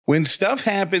When stuff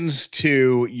happens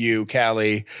to you,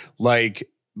 Callie, like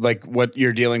what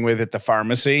you're dealing with at the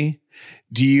pharmacy,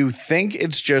 do you think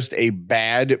it's just a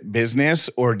bad business,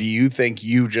 or do you think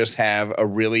you just have a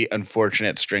really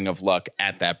unfortunate string of luck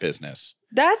at that business?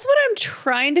 That's what I'm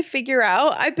trying to figure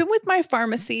out. I've been with my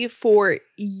pharmacy for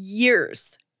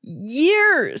years.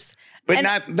 But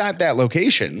not that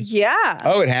location. Yeah.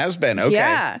 Oh, it has been. Okay.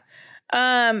 Yeah.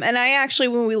 And I actually,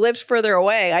 when we lived further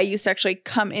away, I used to actually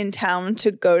come in town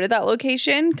to go to that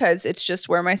location because it's just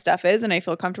where my stuff is and I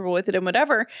feel comfortable with it and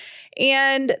whatever.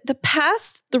 And the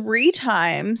past 3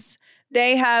 times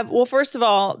they have, well, first of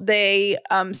all, they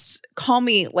call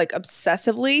me like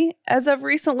obsessively as of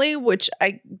recently, which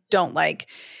I don't like.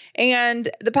 And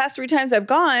the past 3 times I've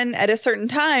gone at a certain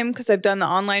time because I've done the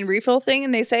online refill thing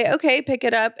and they say, okay, pick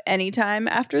it up anytime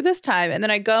after this time. And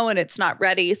then I go and it's not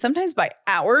ready, sometimes by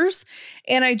hours.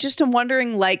 And I just am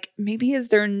wondering, like, maybe is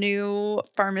there new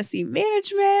pharmacy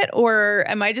management or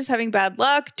am I just having bad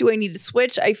luck? Do I need to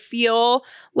switch? I feel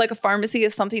like a pharmacy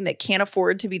is something that can't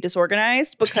afford to be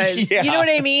disorganized because Yeah. You know what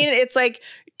I mean? It's like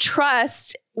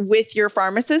trust with your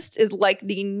pharmacist is like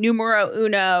the numero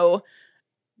uno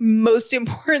most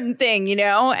important thing, you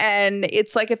know? And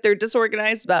it's like if they're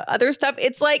disorganized about other stuff,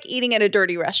 it's like eating at a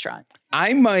dirty restaurant.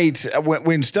 I might,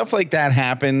 when stuff like that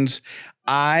happens,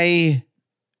 I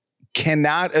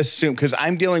cannot assume, because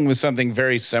I'm dealing with something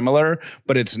very similar,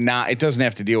 but it doesn't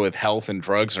have to deal with health and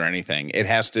drugs or anything.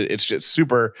 It's just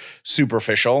super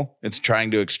superficial. It's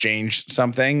trying to exchange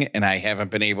something, and I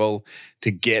haven't been able to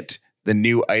get the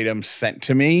new item sent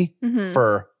to me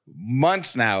for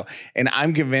months now. And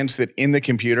I'm convinced that in the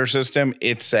computer system,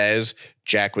 it says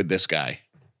Jack with this guy.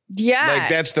 Yeah. Like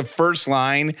that's the first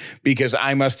line because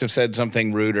I must have said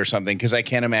something rude or something because I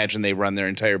can't imagine they run their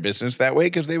entire business that way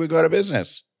because they would go out of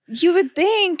business. You would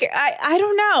think. I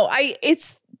don't know.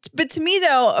 But to me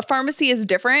though, a pharmacy is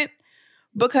different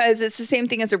because it's the same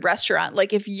thing as a restaurant.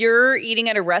 Like if you're eating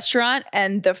at a restaurant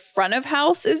and the front of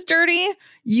house is dirty,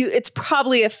 it's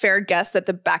probably a fair guess that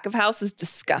the back of house is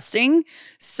disgusting.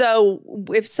 So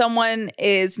if someone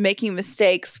is making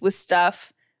mistakes with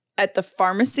stuff at the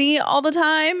pharmacy all the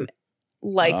time,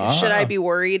 like should I be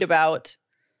worried about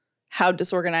how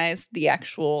disorganized the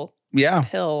actual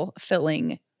pill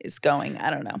filling is going? I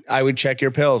don't know. I would check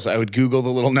your pills. I would Google the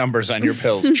little numbers on your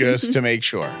pills just to make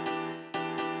sure.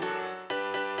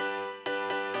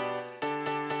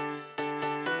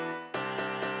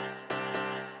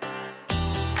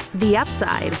 The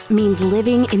Upside means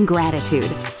living in gratitude,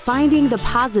 finding the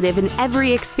positive in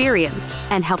every experience,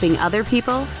 and helping other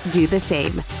people do the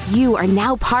same. You are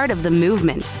now part of the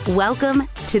movement. Welcome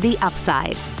to The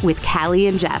Upside with Callie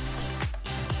and Jeff.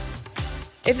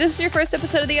 If this is your first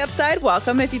episode of The Upside,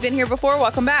 welcome. If you've been here before,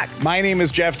 welcome back. My name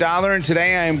is Jeff Dollar, and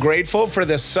today I am grateful for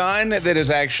the sun that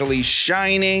is actually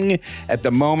shining at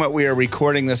the moment we are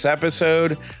recording this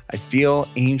episode. I feel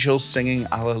angels singing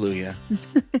hallelujah.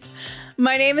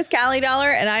 My name is Callie Dollar,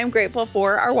 and I am grateful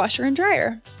for our washer and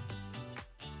dryer.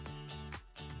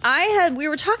 We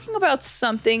were talking about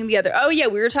something we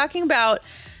were talking about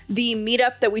the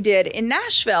meetup that we did in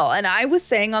Nashville. And I was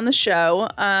saying on the show,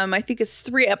 I think it's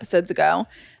 3 episodes ago,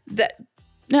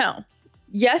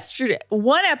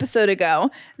 one episode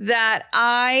ago, that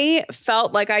I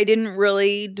felt like I didn't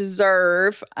really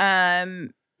deserve,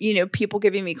 people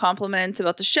giving me compliments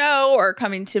about the show or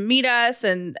coming to meet us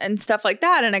and stuff like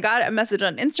that. And I got a message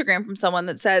on Instagram from someone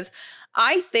that says,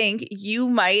 I think you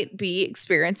might be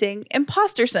experiencing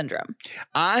imposter syndrome.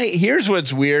 Here's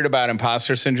what's weird about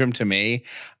imposter syndrome to me.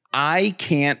 I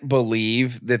can't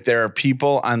believe that there are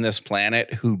people on this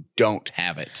planet who don't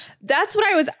have it. That's what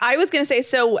I was going to say.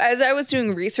 So as I was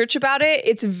doing research about it,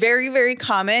 it's very, very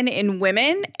common in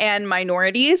women and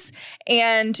minorities,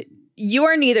 and you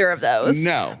are neither of those.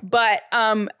 No. But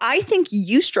I think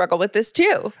you struggle with this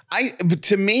too.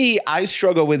 To me, I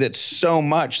struggle with it so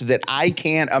much that I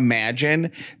can't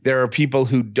imagine there are people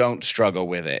who don't struggle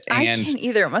with it. I can't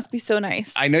either. It must be so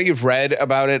nice. I know you've read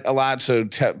about it a lot, so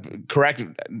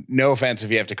no offense if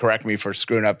you have to correct me for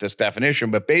screwing up this definition,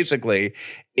 but basically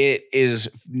it is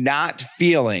not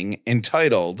feeling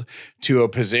entitled to a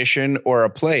position or a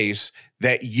place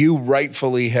that you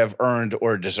rightfully have earned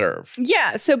or deserve.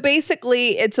 Yeah. So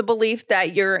basically, it's a belief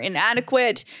that you're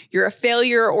inadequate, you're a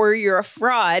failure, or you're a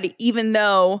fraud, even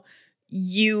though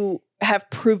you have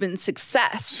proven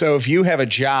success. So if you have a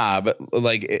job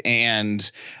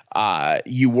and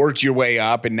you worked your way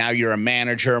up and now you're a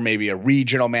manager, maybe a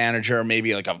regional manager,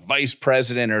 maybe like a vice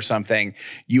president or something,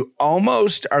 you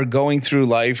almost are going through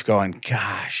life going,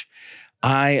 gosh,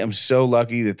 I am so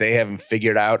lucky that they haven't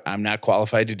figured out I'm not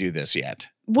qualified to do this yet.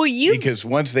 Well, because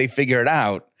once they figure it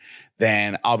out,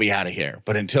 then I'll be out of here.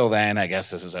 But until then, I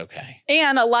guess this is okay.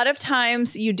 And a lot of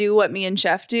times you do what me and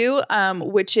Jeff do,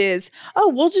 which is,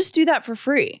 we'll just do that for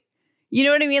free. You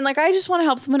know what I mean? Like, I just want to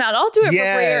help someone out. I'll do it for free.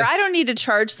 Or I don't need to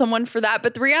charge someone for that.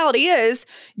 But the reality is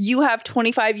you have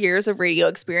 25 years of radio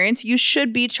experience. You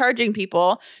should be charging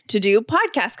people to do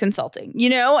podcast consulting,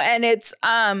 and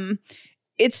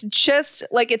it's just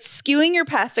like, it's skewing your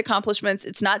past accomplishments.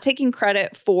 It's not taking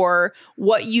credit for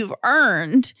what you've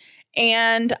earned.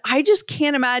 And I just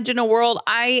can't imagine a world.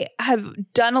 I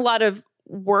have done a lot of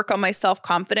work on my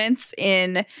self-confidence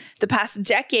in the past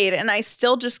decade, and I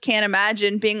still just can't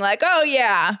imagine being like, oh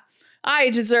yeah,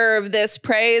 I deserve this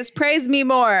praise. Praise me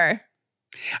more.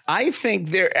 I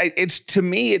think to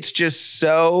me, it's just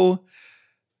so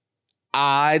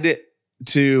odd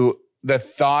to the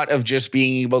thought of just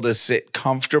being able to sit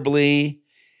comfortably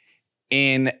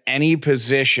in any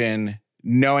position,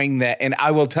 knowing that, and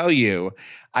I will tell you,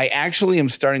 I actually am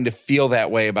starting to feel that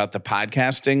way about the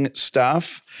podcasting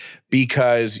stuff,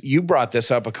 because you brought this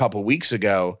up a couple weeks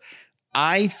ago.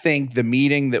 I think the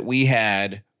meeting that we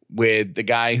had with the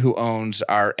guy who owns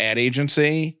our ad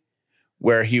agency,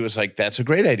 where he was like, that's a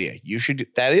great idea.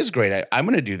 That is great. I'm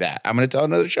going to do that. I'm going to tell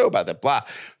another show about that, blah,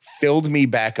 filled me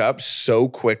back up so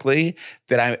quickly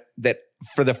that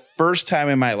for the first time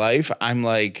in my life, I'm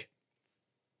like,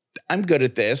 I'm good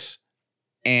at this.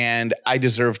 And I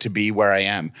deserve to be where I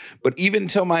am. But even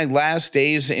till my last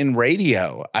days in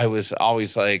radio, I was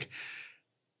always like,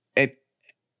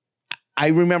 I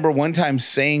remember one time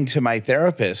saying to my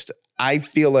therapist, I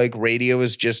feel like radio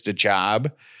is just a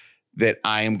job that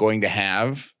I am going to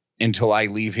have until I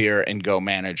leave here and go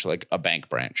manage like a bank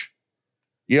branch.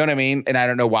 You know what I mean? And I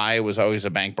don't know why it was always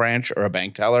a bank branch or a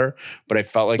bank teller, but I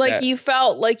felt like that. You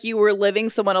felt like you were living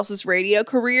someone else's radio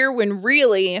career when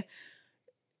really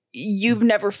you've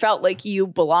never felt like you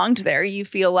belonged there. You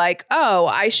feel like, oh,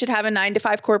 I should have a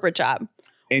 9-to-5 corporate job.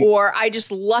 Or I just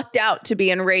lucked out to be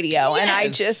in radio.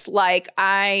 Yes. And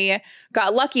I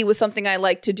got lucky with something I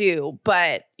like to do.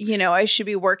 But, I should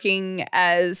be working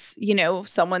as,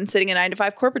 someone sitting in a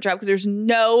 9-to-5 corporate job, because there's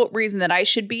no reason that I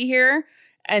should be here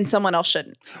and someone else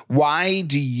shouldn't. Why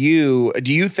do you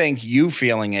think you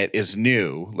feeling it is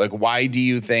new? Like, why do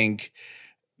you think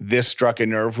this struck a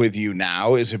nerve with you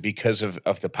now? Is it because of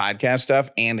the podcast stuff?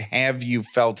 And have you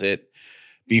felt it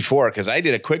before? Because I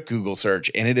did a quick Google search,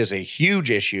 and it is a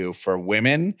huge issue for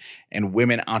women and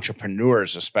women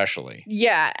entrepreneurs especially.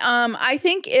 Yeah. I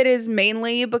think it is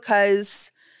mainly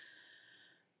because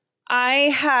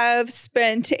I have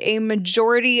spent a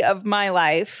majority of my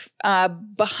life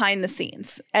behind the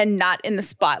scenes and not in the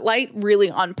spotlight, really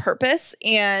on purpose.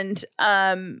 And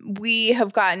we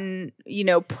have gotten,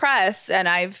 press,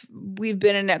 and we've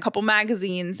been in a couple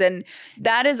magazines, and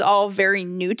that is all very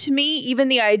new to me. Even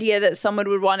the idea that someone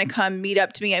would want to come meet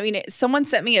up to me. I mean, someone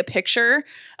sent me a picture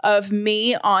of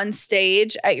me on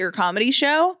stage at your comedy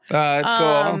show. That's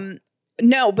cool.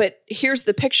 No, but here's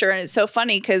the picture. And it's so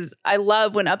funny because I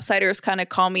love when upsiders kind of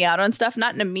call me out on stuff,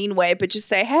 not in a mean way, but just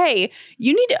say, hey,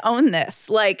 you need to own this.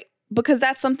 Because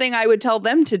that's something I would tell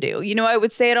them to do. I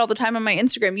would say it all the time on my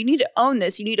Instagram. You need to own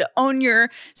this. You need to own your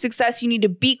success. You need to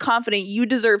be confident. You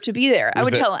deserve to be there. I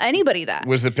would tell anybody that.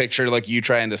 Was the picture like you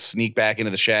trying to sneak back into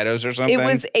the shadows or something? It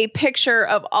was a picture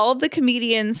of all of the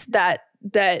comedians that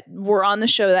were on the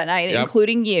show that night,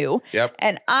 including you. Yep.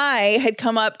 And I had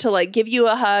come up to give you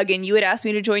a hug, and you had asked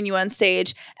me to join you on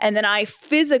stage. And then I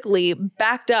physically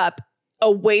backed up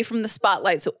away from the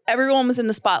spotlight. So everyone was in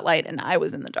the spotlight and I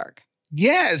was in the dark.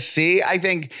 Yeah. See, I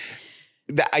think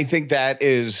that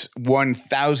is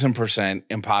 1000%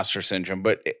 imposter syndrome.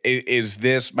 But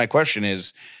my question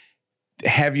is,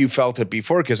 have you felt it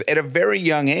before? Because at a very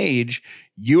young age,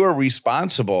 you are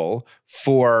responsible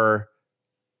for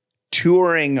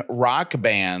touring rock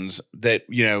bands that,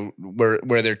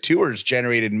 where their tours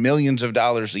generated millions of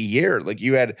dollars a year. Like,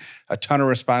 you had a ton of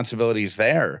responsibilities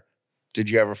there. Did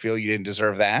you ever feel you didn't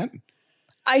deserve that?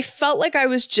 I felt like I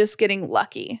was just getting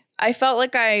lucky. I felt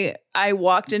like I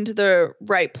walked into the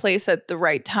right place at the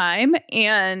right time.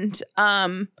 And,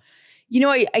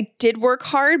 I did work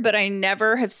hard, but I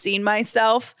never have seen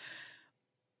myself.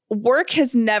 Work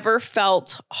has never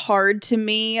felt hard to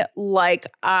me like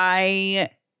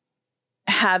I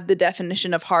have the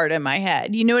definition of hard in my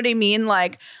head. You know what I mean?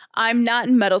 Like, I'm not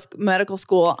in medical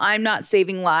school. I'm not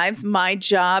saving lives. My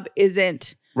job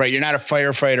isn't. Right. You're not a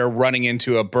firefighter running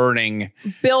into a burning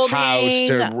building.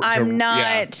 House I'm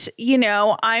not,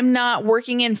 I'm not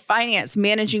working in finance,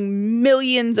 managing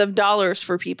millions of dollars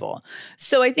for people.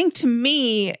 So I think, to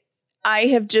me, I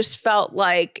have just felt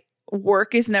like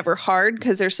work is never hard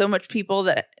because there's so much people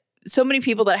that so many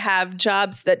people that have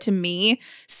jobs that to me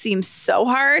seem so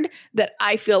hard that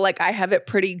I feel like I have it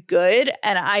pretty good.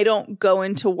 And I don't go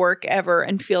into work ever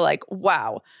and feel like,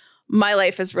 wow, my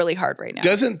life is really hard right now.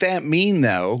 Doesn't that mean,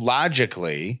 though,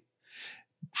 logically,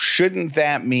 shouldn't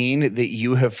that mean that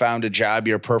you have found a job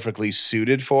you're perfectly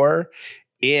suited for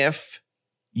if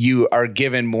you are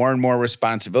given more and more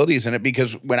responsibilities in it?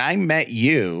 Because when I met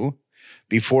you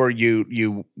before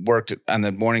you worked on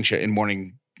the morning show in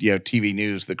morning, TV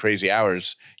news, the crazy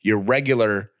hours, your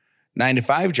regular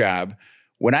 9-to-5 job,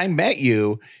 when I met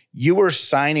you, you were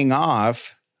signing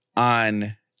off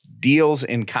on deals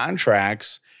and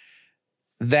contracts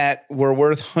that were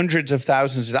worth hundreds of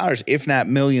thousands of dollars, if not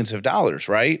millions of dollars,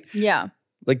 right? Yeah.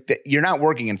 Like you're not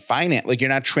working in finance, like you're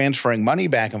not transferring money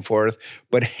back and forth.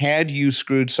 But had you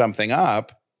screwed something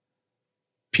up,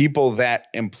 people that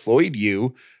employed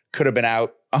you could have been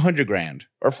out $100,000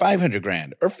 or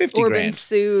 $500,000 or $50,000, or been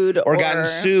sued, or gotten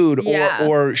sued, yeah.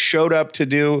 or showed up to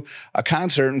do a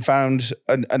concert and found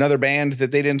another band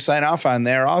that they didn't sign off on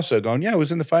there also going, yeah, it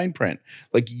was in the fine print.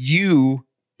 Like you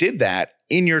did that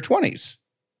in your 20s.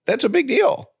 That's a big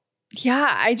deal.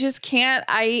 Yeah, I just can't.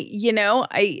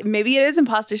 Maybe it is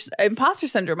imposter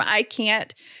syndrome. I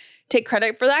can't take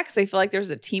credit for that because I feel like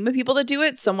there's a team of people that do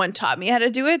it. Someone taught me how to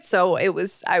do it. So I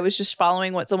was just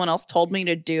following what someone else told me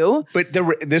to do. But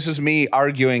this is me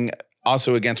arguing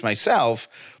also against myself.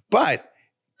 But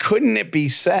couldn't it be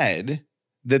said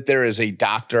that there is a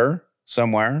doctor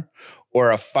somewhere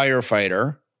or a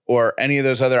firefighter or any of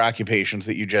those other occupations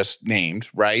that you just named,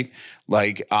 right?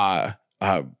 Like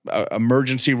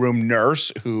emergency room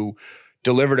nurse who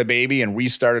delivered a baby and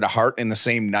restarted a heart in the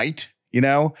same night,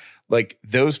 like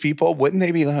those people,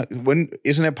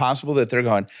 isn't it possible that they're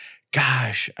going,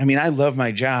 gosh, I mean, I love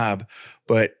my job,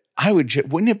 but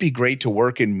wouldn't it be great to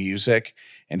work in music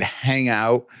and to hang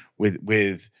out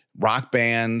with rock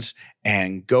bands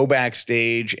and go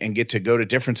backstage and get to go to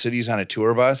different cities on a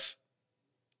tour bus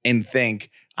and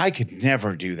think, I could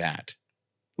never do that.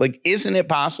 Like, isn't it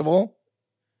possible?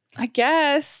 I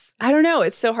guess. I don't know.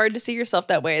 It's so hard to see yourself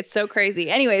that way. It's so crazy.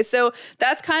 Anyway, so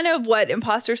that's kind of what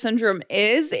imposter syndrome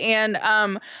is. And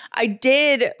I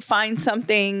did find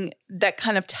something that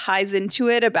kind of ties into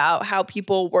it about how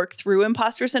people work through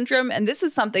imposter syndrome. And this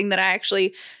is something that I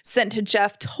actually sent to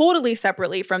Jeff totally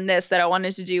separately from this that I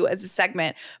wanted to do as a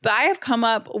segment. But I have come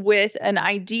up with an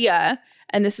idea,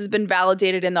 and this has been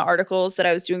validated in the articles that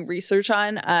I was doing research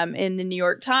on in the New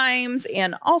York Times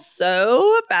and also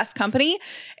Fast Company.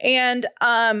 And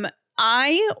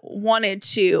I wanted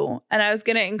to, and I was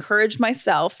going to encourage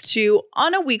myself to,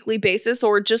 on a weekly basis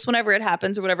or just whenever it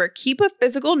happens or whatever, keep a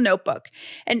physical notebook.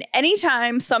 And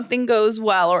anytime something goes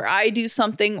well or I do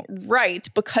something right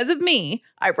because of me,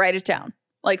 I write it down.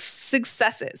 Like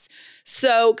successes.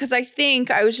 So, because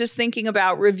I was just thinking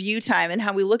about review time and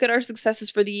how we look at our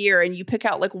successes for the year and you pick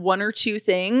out like one or two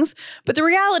things. But the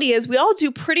reality is we all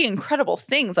do pretty incredible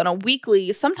things on a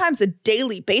weekly, sometimes a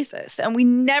daily basis. And we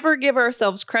never give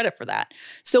ourselves credit for that.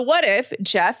 So what if,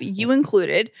 Jeff, you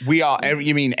included.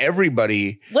 You mean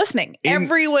everybody listening,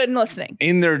 everyone listening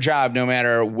in their job, no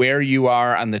matter where you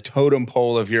are on the totem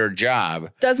pole of your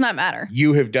job. Does not matter.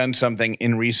 You have done something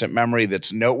in recent memory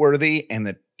that's noteworthy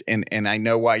and I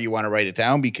know why you want to write it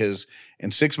down, because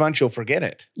in 6 months, you'll forget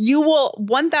it. You will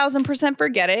 1000%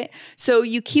 forget it. So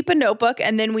you keep a notebook.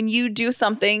 And then when you do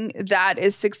something that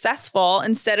is successful,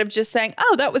 instead of just saying,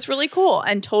 oh, that was really cool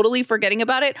and totally forgetting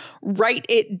about it, write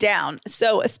it down.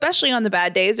 So especially on the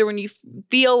bad days or when you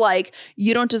feel like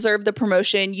you don't deserve the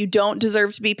promotion, you don't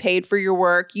deserve to be paid for your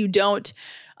work, you don't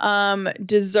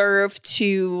deserve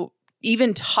to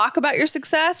even talk about your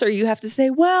success, or you have to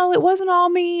say, well, it wasn't all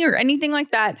me or anything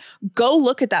like that. Go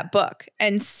look at that book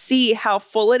and see how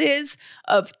full it is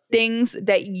of things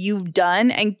that you've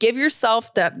done and give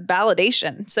yourself that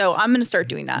validation. So I'm going to start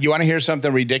doing that. You want to hear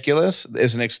something ridiculous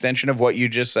as an extension of what you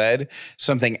just said?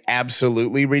 Something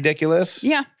absolutely ridiculous?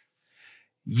 Yeah.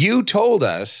 You told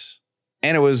us,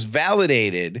 and it was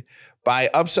validated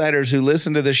by Upsiders who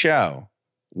listen to the show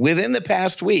within the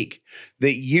past week,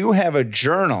 that you have a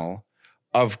journal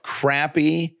of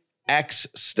crappy X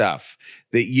stuff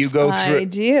that you go through. I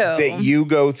do. That you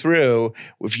go through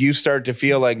if you start to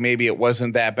feel like maybe it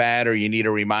wasn't that bad, or you need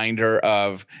a reminder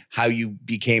of how you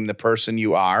became the person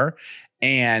you are,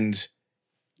 and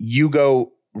you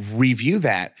go review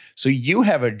that. So you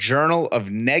have a journal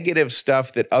of negative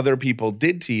stuff that other people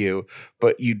did to you,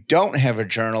 but you don't have a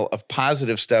journal of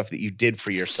positive stuff that you did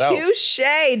for yourself. Touche,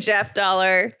 Jeff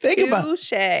Dollar. Think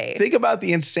about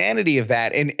the insanity of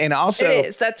that. And also it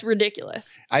is. That's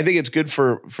ridiculous. I think it's good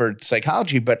for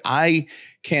psychology, but I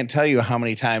can't tell you how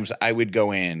many times I would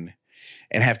go in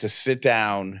and have to sit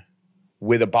down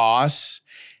with a boss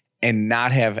and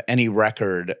not have any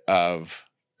record of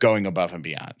going above and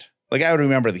beyond. Like, I would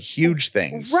remember the huge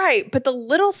things. Right. But the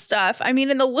little stuff, I mean,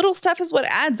 and the little stuff is what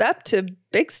adds up to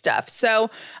big stuff. So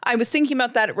I was thinking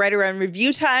about that right around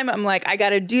review time. I'm like, I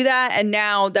got to do that. And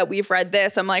now that we've read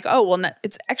this, I'm like, oh, well,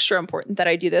 it's extra important that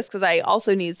I do this because I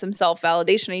also need some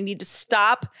self-validation. I need to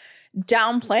stop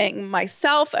downplaying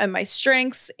myself and my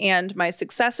strengths and my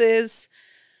successes.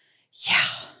 Yeah.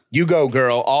 You go,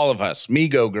 girl. All of us. Me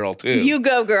go, girl, too. You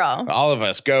go, girl. All of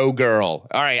us. Go, girl.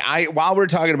 All right. While we're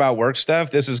talking about work stuff,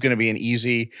 this is going to be an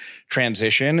easy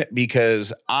transition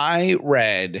because I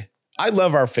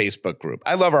love our Facebook group.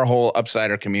 I love our whole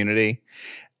Upsider community.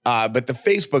 But the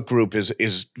Facebook group is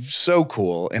so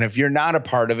cool. And if you're not a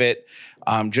part of it,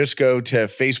 just go to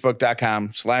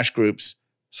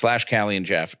facebook.com/groups/Callie and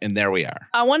Jeff. And there we are.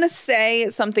 I want to say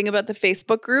something about the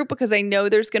Facebook group because I know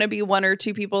there's going to be one or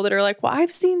two people that are like, well,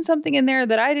 I've seen something in there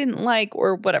that I didn't like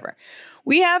or whatever.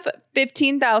 We have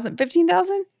 15,000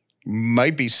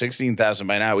 Might be 16,000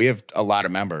 by now. We have a lot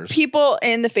of members. People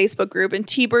in the Facebook group, and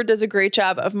T-Bird does a great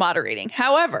job of moderating.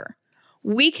 However,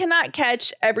 we cannot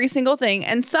catch every single thing.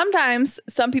 And sometimes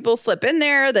some people slip in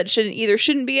there that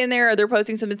shouldn't be in there, or they're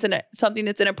posting something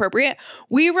that's inappropriate.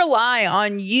 We rely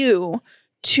on you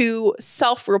to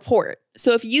self-report.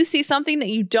 So if you see something that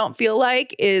you don't feel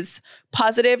like is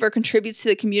positive or contributes to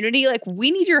the community, like, we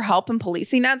need your help in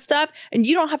policing that stuff. And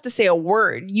you don't have to say a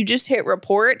word. You just hit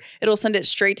report. It'll send it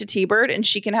straight to T-Bird and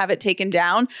she can have it taken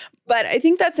down. But I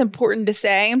think that's important to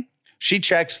say. She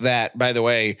checks that, by the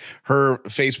way, her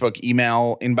Facebook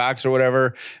email inbox or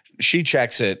whatever, she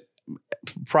checks it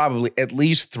probably at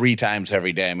least 3 times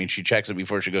every day. I mean, she checks it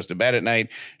before she goes to bed at night,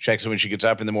 checks it when she gets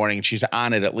up in the morning, and she's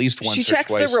on it at least once or twice. She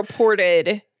checks the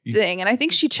reported thing, and I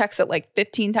think she checks it like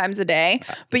 15 times a day.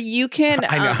 But you can.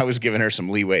 I know I was giving her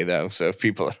some leeway though, so if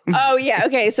people. Oh yeah,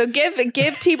 okay. So give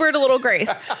T-Bird a little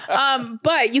grace.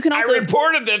 But you can also. I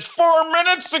reported this 4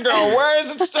 minutes ago. Why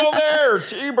is it still there?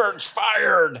 T-Bird's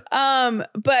fired.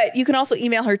 But you can also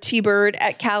email her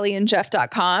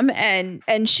tbird@callieandjeff.com,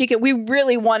 and she can. We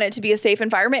really want it to be a safe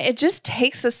environment. It just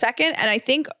takes a second, and I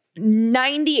think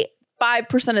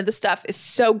 95% of the stuff is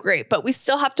so great, but we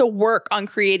still have to work on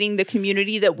creating the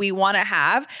community that we want to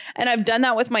have. And I've done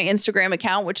that with my Instagram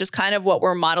account, which is kind of what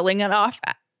we're modeling it off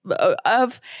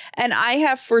of. And I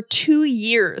have for 2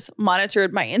 years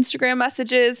monitored my Instagram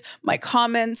messages, my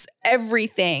comments,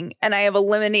 everything. And I have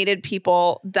eliminated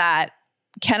people that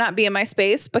cannot be in my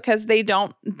space because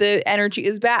the energy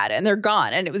is bad and they're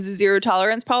gone. And it was a 0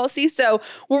 tolerance policy. So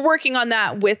we're working on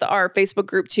that with our Facebook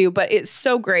group too, but it's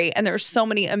so great. And there's so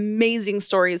many amazing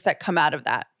stories that come out of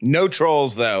that. No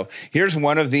trolls though. Here's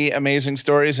one of the amazing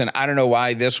stories. And I don't know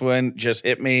why this one just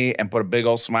hit me and put a big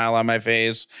old smile on my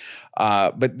face.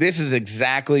 But this is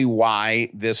exactly why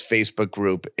this Facebook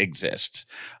group exists.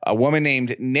 A woman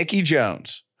named Nikki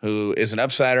Jones, who is an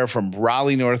Upsider from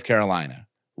Raleigh, North Carolina,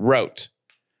 wrote,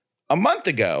 "A month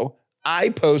ago, I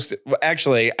posted,"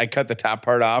 actually, I cut the top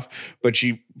part off, but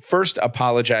she first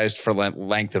apologized for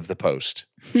length of the post.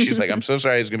 She's like, "I'm so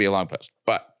sorry, it's going to be a long post."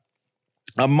 But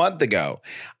a month ago,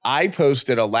 I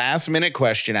posted a last-minute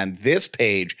question on this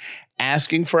page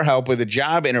asking for help with a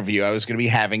job interview I was going to be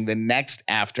having the next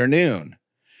afternoon.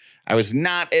 I was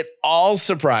not at all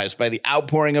surprised by the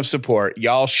outpouring of support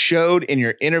y'all showed in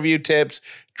your interview tips,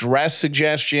 dress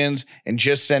suggestions, and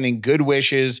just sending good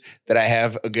wishes that I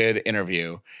have a good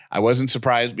interview. I wasn't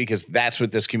surprised because that's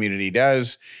what this community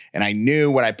does. And I knew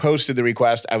when I posted the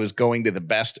request, I was going to the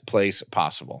best place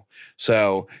possible.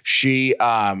 So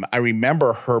I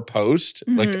remember her post.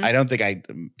 Mm-hmm. Like, I don't think I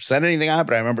said anything on it,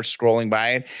 but I remember scrolling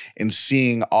by it and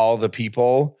seeing all the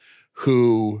people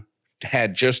who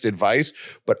had just advice,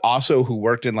 but also who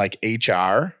worked in like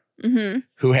HR, mm-hmm.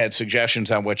 who had suggestions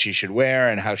on what she should wear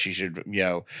and how she should,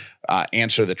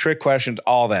 answer the trick questions,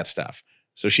 all that stuff.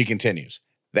 So she continues.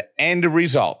 The end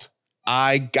result,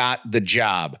 I got the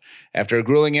job. After a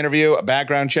grueling interview, a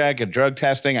background check, and drug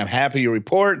testing, I'm happy to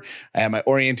report I have my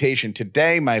orientation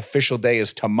today. My official day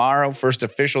is tomorrow. First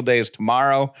official day is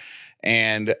tomorrow.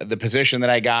 And the position that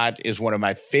I got is one of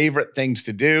my favorite things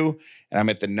to do. And I'm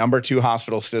at the number 2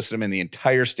 hospital system in the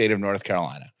entire state of North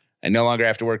Carolina. I no longer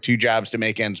have to work 2 jobs to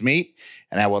make ends meet.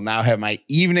 And I will now have my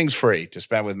evenings free to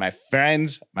spend with my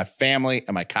friends, my family,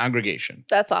 and my congregation.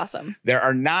 That's awesome. There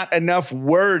are not enough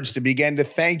words to begin to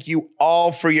thank you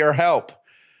all for your help.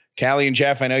 Callie and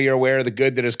Jeff, I know you're aware of the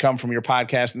good that has come from your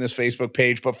podcast and this Facebook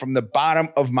page, but from the bottom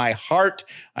of my heart,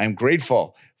 I'm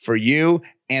grateful for you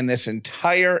and this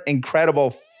entire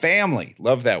incredible family,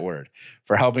 love that word,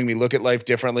 for helping me look at life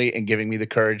differently and giving me the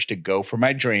courage to go for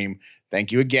my dream.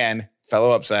 Thank you again.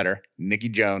 fellow upsetter, Nikki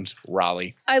Jones,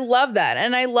 Raleigh. I love that.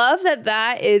 And I love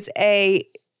that is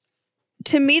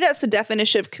to me, that's the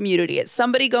definition of community. It's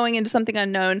somebody going into something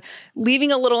unknown,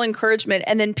 leaving a little encouragement,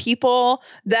 and then people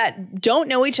that don't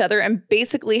know each other and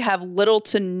basically have little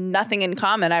to nothing in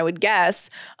common, I would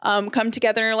guess, come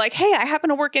together and are like, hey, I happen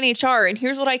to work in HR, and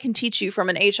here's what I can teach you from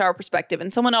an HR perspective.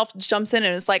 And someone else jumps in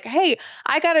and is like, hey,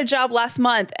 I got a job last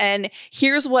month, and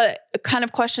here's what kind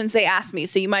of questions they asked me,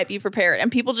 so you might be prepared.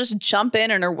 And people just jump in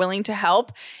and are willing to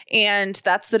help. And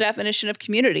that's the definition of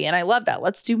community. And I love that.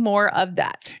 Let's do more of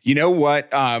that. You know what?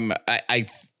 What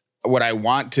I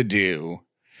want to do,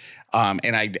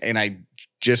 and I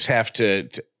just have to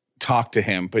talk to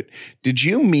him. But did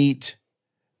you meet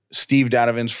Steve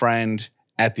Donovan's friend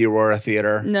at the Aurora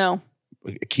Theater? No.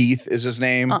 Keith is his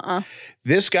name.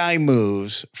 This guy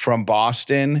moves from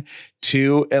Boston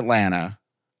to Atlanta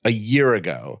a year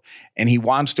ago, and he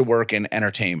wants to work in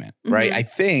entertainment. Right? I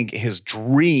think his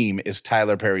dream is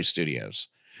Tyler Perry Studios.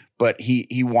 But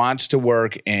he wants to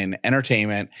work in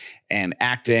entertainment and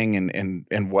acting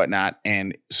and whatnot.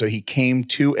 And so he came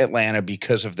to Atlanta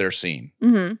because of their scene.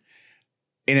 In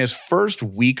his first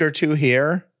week or two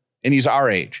here, and he's our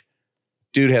age,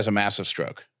 dude has a massive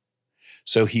stroke.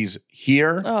 So he's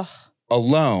here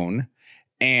alone.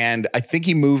 And I think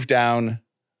he moved down.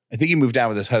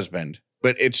 With his husband.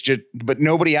 But but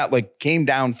nobody out came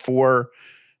down for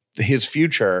his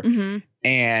future.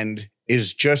 And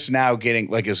is just now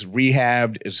getting is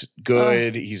rehabbed, is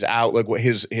good. He's out.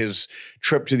 His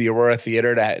trip to the Aurora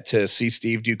Theater to see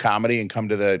Steve do comedy and come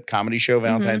to the comedy show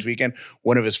Valentine's weekend,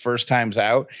 one of his first times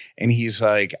out. And he's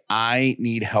like, I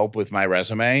need help with my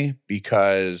resume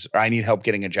or I need help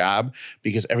getting a job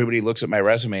because everybody looks at my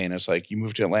resume and it's like, you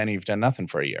moved to Atlanta, you've done nothing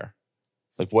for a year.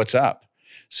 What's up?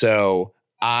 So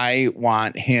I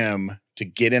want him to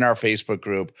get in our Facebook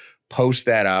group, post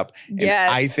that up. And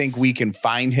I think we can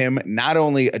find him not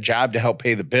only a job to help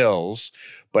pay the bills,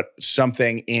 but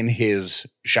something in his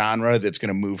genre that's going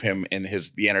to move him in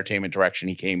the entertainment direction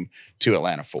he came to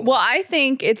Atlanta for. Well, I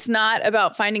think it's not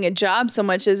about finding a job so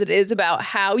much as it is about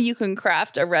how you can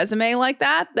craft a resume like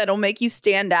that'll make you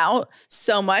stand out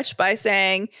so much by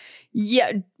saying,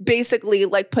 basically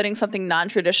putting something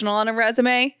non-traditional on a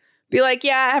resume. Be like,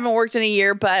 I haven't worked in a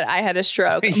year, but I had a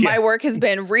stroke. My work has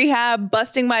been rehab,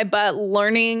 busting my butt,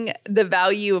 learning the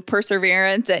value of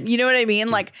perseverance. And you know what I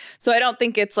mean? So I don't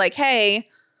think it's hey,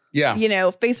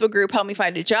 Facebook group, help me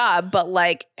find a job.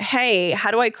 But hey,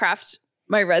 how do I craft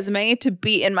my resume to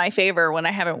be in my favor when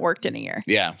I haven't worked in a year?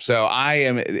 Yeah. So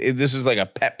this is a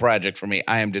pet project for me.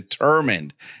 I am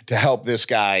determined to help this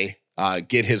guy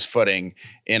get his footing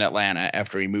in Atlanta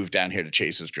after he moved down here to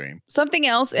chase his dream. Something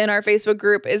else in our Facebook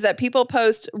group is that people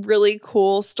post really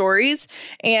cool stories.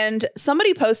 And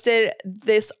somebody posted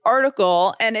this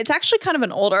article, and it's actually kind of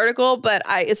an old article, but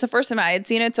it's the first time I had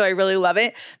seen it, so I really love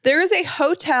it. There is a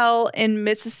hotel in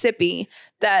Mississippi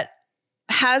that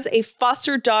has a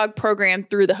foster dog program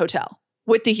through the hotel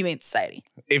with the Humane Society.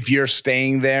 If you're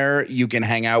staying there, you can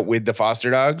hang out with the foster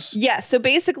dogs? Yes. So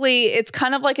basically, it's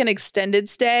kind of like an extended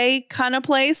stay kind of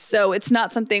place. So it's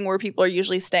not something where people are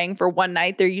usually staying for one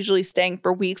night. They're usually staying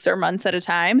for weeks or months at a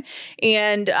time.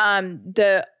 And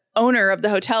the owner of the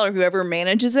hotel or whoever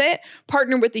manages it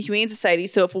partner with the Humane Society.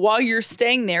 So if while you're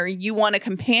staying there, you want a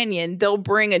companion, they'll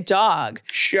bring a dog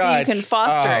so you can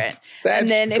foster it. And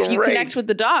then if you connect with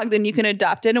the dog, then you can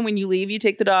adopt it. And when you leave, you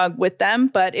take the dog with them.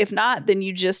 But if not, then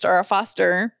you just are a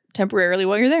foster temporarily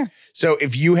while you're there. So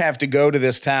if you have to go to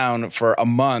this town for a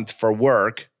month for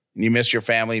work, and you miss your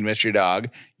family and miss your dog,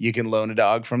 you can loan a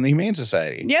dog from the Humane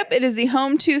Society. Yep. It is the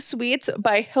Home 2 Suites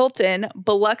by Hilton,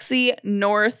 Biloxi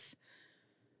North.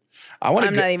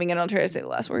 I'm not even going to try to say the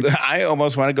last word. I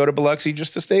almost want to go to Biloxi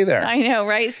just to stay there. I know,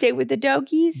 right? Stay with the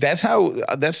doggies. That's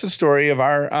the story of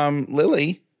our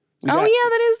Lily.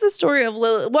 That is the story of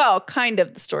Lily. Well, kind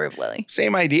of the story of Lily.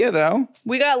 Same idea, though.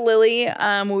 We got Lily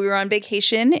when we were on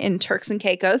vacation in Turks and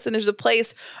Caicos, and there's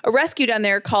a rescue down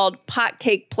there called Pot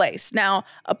Cake Place. Now,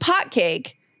 a pot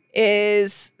cake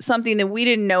is something that we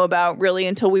didn't know about really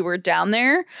until we were down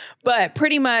there, but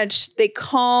pretty much they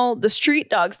call the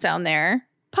street dogs down there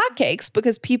pot cakes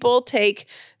because people take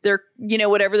their,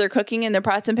 whatever they're cooking in their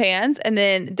pots and pans, and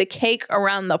then the cake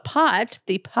around the pot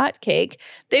cake,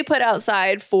 they put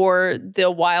outside for the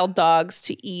wild dogs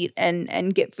to eat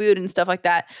and get food and stuff like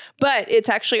that. But it's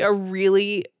actually a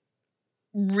really,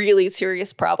 really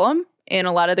serious problem in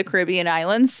a lot of the Caribbean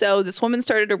islands. So this woman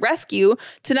started a rescue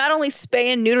to not only spay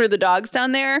and neuter the dogs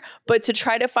down there, but to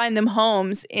try to find them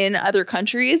homes in other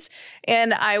countries.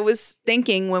 And I was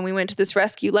thinking when we went to this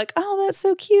rescue, like, oh, that's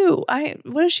so cute.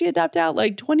 What does she adopt out?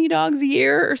 Like 20 dogs a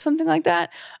year or something like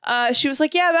that? She was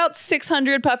like, yeah, about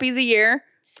 600 puppies a year.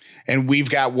 And we've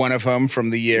got one of them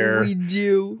from the year. We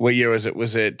do. What year was it?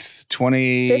 Was it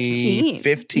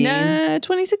 2015? No,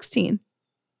 2016.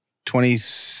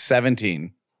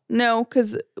 2017. No,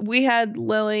 because we got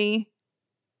Lily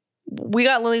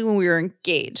when we were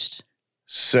engaged.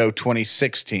 So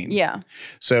 2016. Yeah.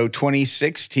 So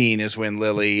 2016 is when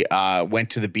Lily went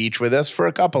to the beach with us for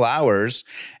a couple hours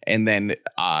and then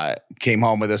came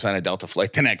home with us on a Delta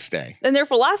flight the next day. And their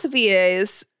philosophy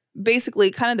is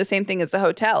basically kind of the same thing as the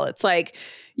hotel. It's like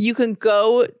you can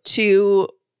go to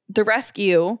the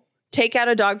rescue, take out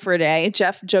a dog for a day.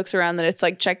 Jeff jokes around that it's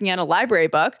like checking out a library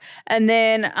book. And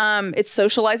then it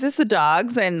socializes the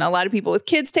dogs. And a lot of people with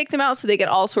kids take them out so they get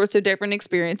all sorts of different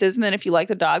experiences. And then if you like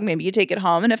the dog, maybe you take it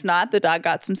home. And if not, the dog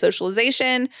got some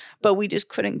socialization. But we just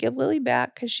couldn't give Lily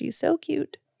back because she's so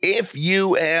cute. If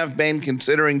you have been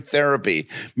considering therapy,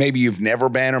 maybe you've never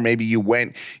been, or maybe you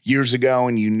went years ago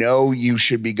and you know you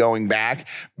should be going back,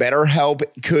 BetterHelp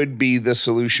could be the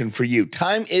solution for you.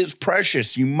 Time is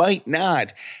precious. You might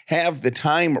not have the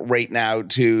time right now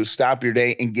to stop your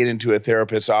day and get into a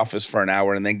therapist's office for an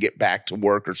hour and then get back to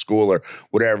work or school or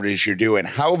whatever it is you're doing.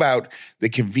 How about the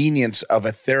convenience of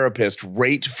a therapist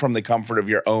right from the comfort of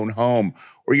your own home,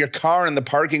 or your car in the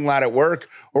parking lot at work,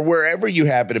 or wherever you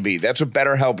happen to be? That's what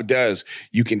BetterHelp does.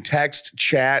 You can text,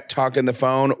 chat, talk on the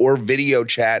phone, or video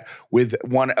chat with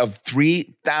one of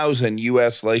 3,000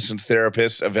 U.S. licensed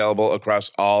therapists available across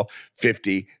all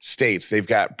 50 states. They've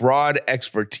got broad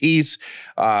expertise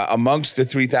amongst the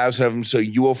 3,000 of them, so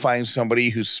you will find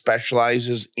somebody who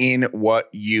specializes in what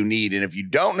you need. And if you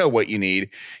don't know what you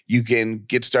need, you can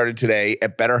get started today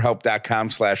at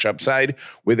betterhelp.com/upside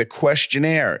with a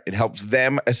questionnaire. It helps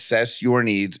them assess your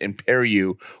needs and pair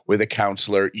you with a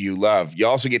counselor you love. You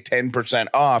also get 10%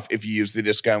 off if you use the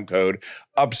discount code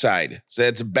UPSIDE. So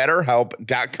that's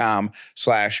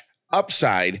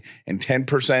betterhelp.com/upside and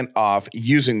 10% off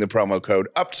using the promo code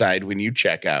UPSIDE when you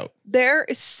check out. There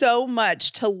is so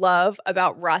much to love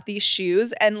about Rothy's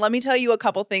shoes. And let me tell you a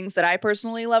couple things that I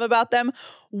personally love about them.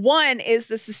 One is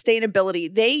the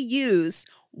sustainability. They use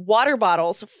water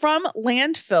bottles from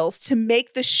landfills to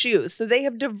make the shoes. So they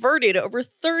have diverted over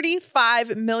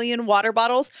 35 million water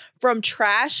bottles from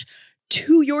trash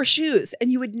to your shoes. And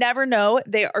you would never know.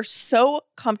 They are so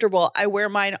comfortable. I wear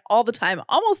mine all the time,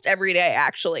 almost every day,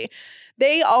 actually.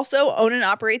 They also own and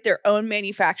operate their own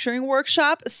manufacturing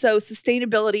workshop. So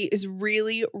sustainability is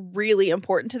really, really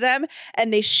important to them.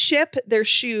 And they ship their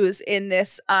shoes in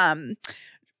this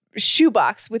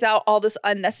shoebox without all this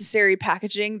unnecessary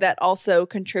packaging that also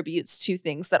contributes to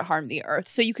things that harm the earth.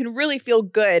 So you can really feel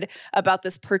good about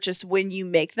this purchase when you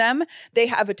make them. They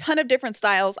have a ton of different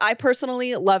styles. I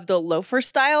personally love the loafer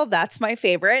style. That's my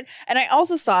favorite. And I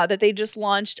also saw that they just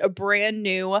launched a brand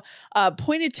new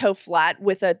pointed toe flat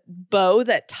with a bow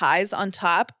that ties on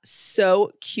top.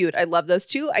 So cute. I love those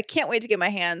too. I can't wait to get my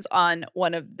hands on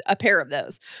a pair of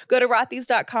those. Go to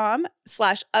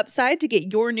rothys.com/upside to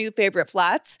get your new favorite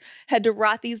flats. Head to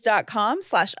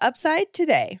rothys.com/upside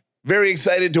today. Very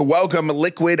excited to welcome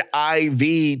Liquid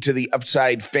IV to the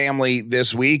Upside family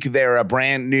this week. They're a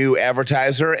brand new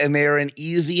advertiser, and they're an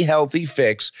easy, healthy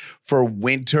fix for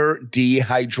winter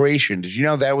dehydration. Did you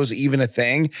know that was even a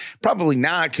thing? Probably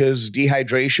not, because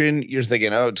dehydration, you're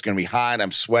thinking, oh, it's going to be hot, I'm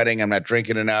sweating, I'm not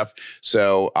drinking enough,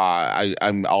 so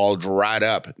I'm all dried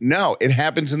up. No, it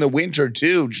happens in the winter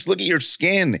too. Just look at your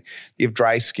skin. You have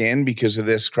dry skin because of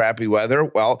this crappy weather.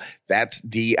 Well, that's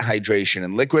dehydration.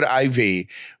 And Liquid IV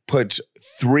puts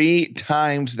 3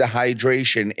 times the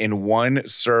hydration in one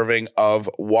serving of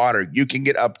water. You can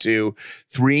get up to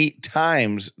 3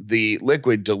 times the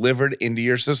liquid delivered into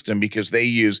your system because they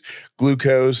use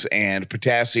glucose and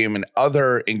potassium and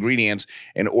other ingredients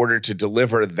in order to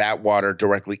deliver that water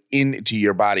directly into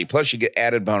your body. Plus, you get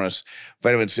added bonus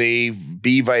vitamin C,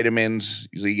 B vitamins.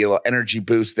 You get a little energy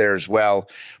boost there as well.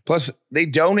 Plus, they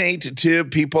donate to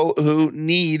people who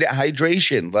need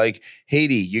hydration, like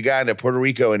Haiti, Uganda, Puerto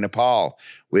Rico, and Nepal,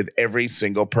 with every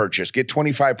single purchase. Get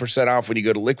 25% off when you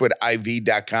go to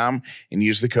liquidiv.com and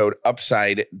use the code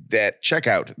UPSIDE at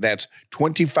checkout. That's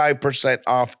 25%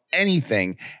 off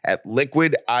anything at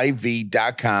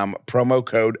liquidiv.com, promo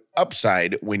code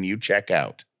UPSIDE when you check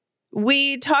out.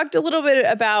 We talked a little bit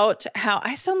about how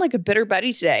I sound like a bitter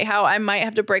Betty today, how I might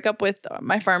have to break up with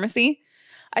my pharmacy.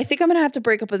 I think I'm going to have to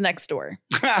break up with Nextdoor.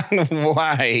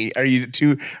 Why? Are you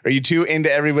too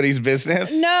into everybody's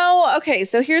business? No. Okay.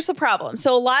 So here's the problem.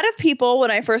 So a lot of people,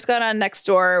 when I first got on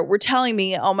Nextdoor, were telling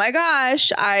me, oh my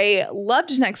gosh, I loved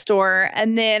Nextdoor.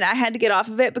 And then I had to get off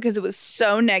of it because it was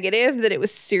so negative that it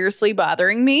was seriously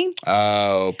bothering me.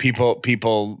 Oh,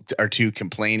 people are too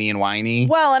complainy and whiny.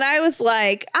 Well, and I was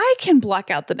like, I can block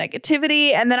out the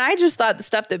negativity. And then I just thought the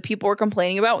stuff that people were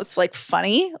complaining about was like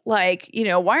funny. Like,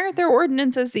 why aren't there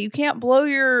ordinances that you can't blow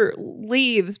your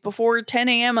leaves before 10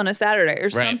 a.m. on a Saturday or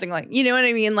something like, you know what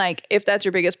I mean? Like, if that's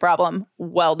your biggest problem,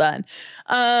 well done.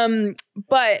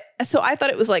 But so I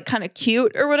thought it was like kind of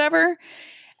cute or whatever.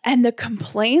 And the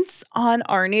complaints on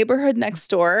our neighborhood next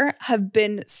door have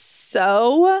been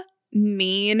so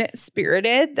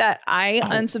mean-spirited that I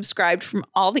unsubscribed from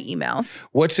all the emails.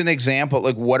 What's an example?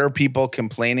 Like, what are people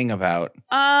complaining about?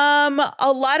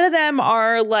 A lot of them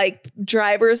are like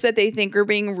drivers that they think are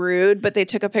being rude, but they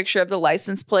took a picture of the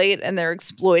license plate and they're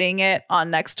exploiting it on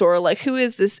Nextdoor. Like, who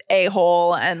is this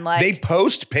a-hole? And like, they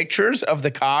post pictures of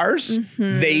the cars.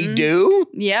 Mm-hmm. They do.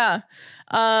 Yeah.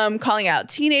 Calling out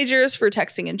teenagers for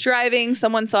texting and driving.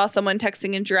 Someone saw someone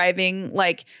texting and driving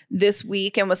like this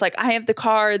week and was like, I have the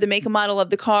car, the make and model of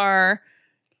the car.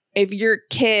 If your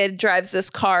kid drives this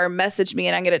car, message me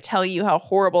and I'm going to tell you how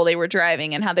horrible they were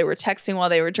driving and how they were texting while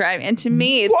they were driving. And to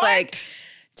me, it's like,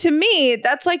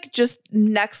 that's like just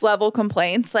next level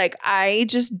complaints. Like, I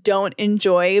just don't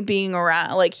enjoy being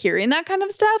around, like hearing that kind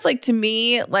of stuff. Like, to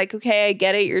me, like, okay, I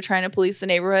get it. You're trying to police the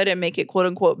neighborhood and make it quote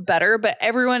unquote better, but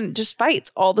everyone just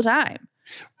fights all the time.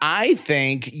 I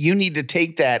think you need to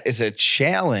take that as a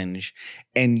challenge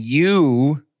and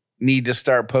you need to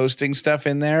start posting stuff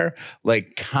in there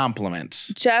like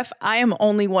compliments. Jeff, I am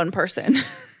only one person.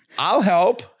 I'll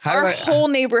help. Our whole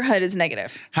neighborhood is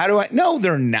negative. How do I? No,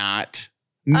 they're not.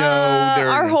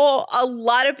 No, a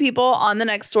lot of people on the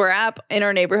Nextdoor app in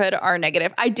our neighborhood are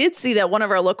negative. I did see that one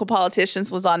of our local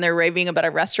politicians was on there raving about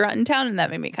a restaurant in town, and that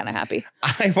made me kind of happy.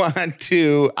 I want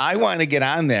to get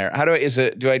on there. How do I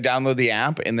download the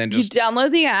app and then just you download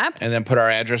the app and then put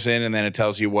our address in and then it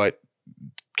tells you what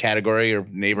category or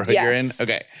neighborhood you're in?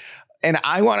 Okay. And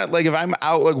I want to, like, if I'm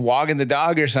out like walking the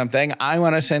dog or something, I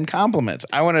want to send compliments.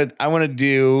 I want to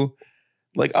do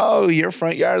like, oh, your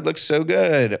front yard looks so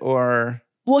good, or.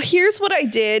 Well, here's what I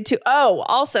did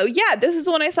this is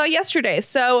one I saw yesterday.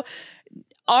 So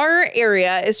our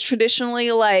area is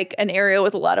traditionally like an area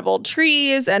with a lot of old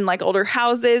trees and like older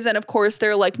houses. And of course, there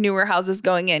are like newer houses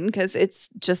going in because it's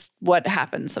just what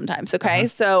happens sometimes. Okay. Uh-huh.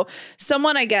 So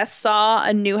someone, I guess, saw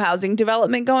a new housing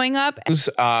development going up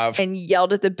and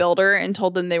yelled at the builder and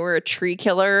told them they were a tree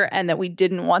killer and that we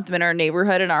didn't want them in our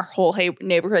neighborhood and our whole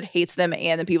neighborhood hates them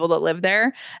and the people that live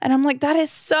there. And I'm like, that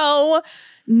is so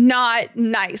not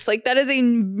nice. Like, that is a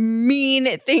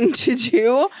mean thing to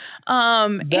do.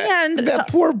 That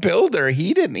poor builder,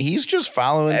 he's just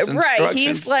following instructions. Right.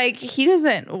 He's like, he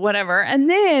doesn't, whatever. And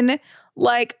then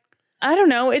like, I don't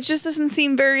know. It just doesn't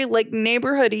seem very like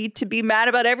neighborhoody to be mad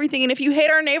about everything. And if you hate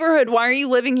our neighborhood, why are you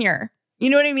living here? You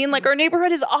know what I mean? Like, our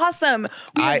neighborhood is awesome.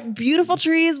 We have beautiful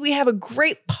trees. We have a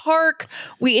great park.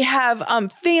 We have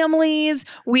families.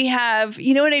 We have,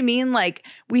 you know what I mean? Like,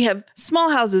 we have small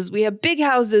houses. We have big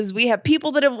houses. We have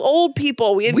people that have old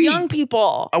people. We have young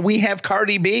people. We have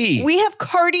Cardi B.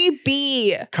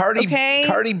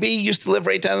 Cardi B used to live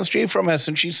right down the street from us,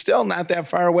 and she's still not that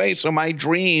far away. So my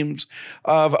dreams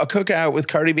of a cookout with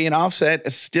Cardi B and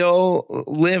Offset still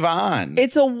live on.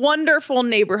 It's a wonderful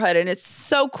neighborhood, and it's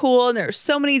so cool. And there's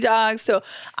so many dogs. So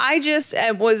I just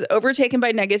was overtaken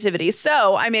by negativity.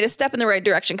 So I made a step in the right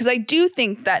direction because I do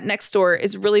think that Nextdoor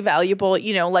is really valuable.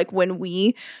 You know, like when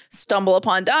we stumble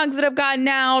upon dogs that have gotten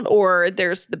out or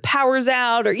there's the power's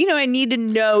out or, you know, I need to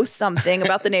know something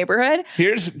about the neighborhood.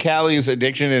 Here's Callie's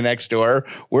addiction to Nextdoor.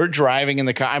 We're driving in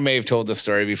the car. I may have told this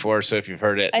story before. So if you've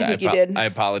heard it, I think you did. I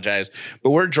apologize. But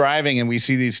we're driving and we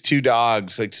see these two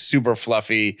dogs, like super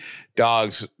fluffy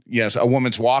dogs. You know, so a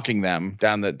woman's walking them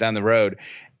down the road.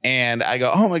 And I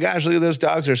go, oh my gosh, look at those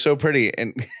dogs. They're so pretty.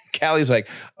 And Callie's like,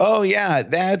 oh yeah,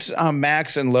 that's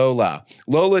Max and Lola.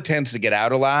 Lola tends to get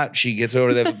out a lot. She gets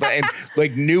over the, and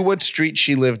like knew what street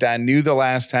she lived on, knew the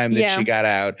last time that she got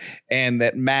out. And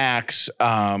that Max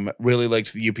really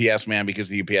likes the UPS man because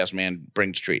the UPS man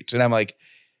brings treats. And I'm like,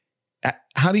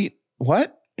 how do you,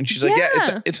 what? And she's like,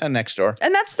 yeah, it's on Nextdoor.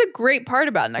 And that's the great part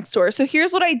about Nextdoor. So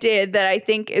here's what I did that I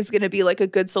think is going to be like a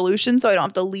good solution so I don't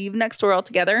have to leave Nextdoor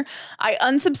altogether. I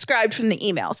unsubscribed from the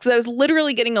emails because I was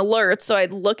literally getting alerts. So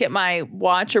I'd look at my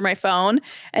watch or my phone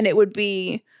and it would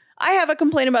be I have a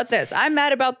complaint about this. I'm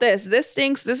mad about this. This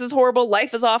stinks. This is horrible.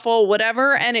 Life is awful,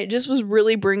 whatever. And it just was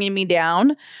really bringing me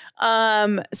down.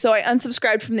 So I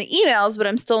unsubscribed from the emails, but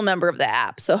I'm still a member of the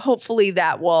app. So hopefully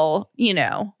that will,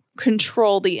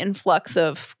 control the influx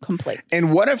of complaints.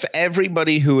 And what if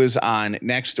everybody who is on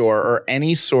Nextdoor or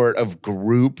any sort of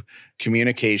group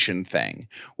communication thing,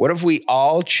 what if we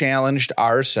all challenged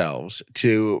ourselves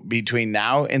to, between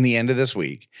now and the end of this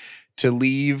week, to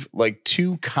leave like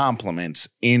 2 compliments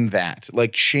in that,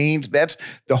 like change. That's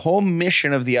the whole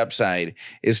mission of the Upside,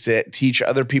 is to teach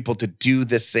other people to do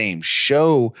the same,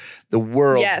 show the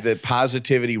world that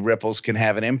positivity ripples can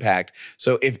have an impact.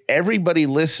 So if everybody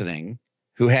listening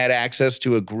who had access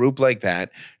to a group like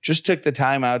that just took the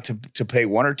time out to pay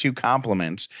 1 or 2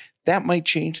 compliments, that might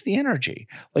change the energy.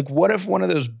 Like, what if one of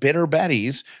those bitter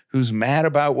Bettys who's mad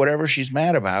about whatever she's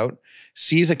mad about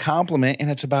sees a compliment and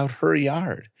it's about her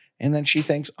yard? And then she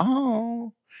thinks,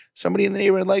 oh, somebody in the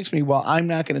neighborhood likes me. Well, I'm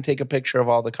not going to take a picture of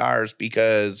all the cars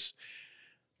because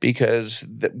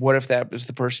what if that was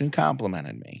the person who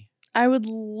complimented me? I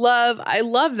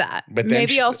love that. But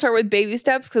maybe I'll start with baby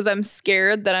steps, because I'm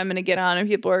scared that I'm going to get on and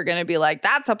people are going to be like,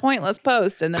 that's a pointless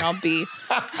post. And then I'll be,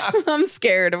 I'm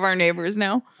scared of our neighbors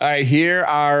now. All right, here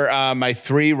are my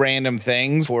 3 random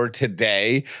things for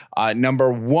today. Number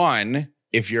 1,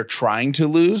 if you're trying to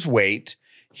lose weight,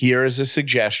 here is a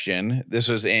suggestion. This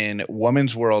was in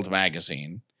Woman's World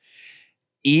magazine.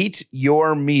 Eat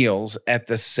your meals at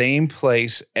the same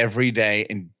place every day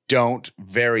and don't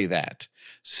vary that.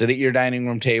 Sit at your dining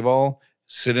room table,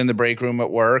 sit in the break room at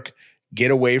work,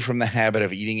 get away from the habit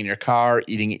of eating in your car,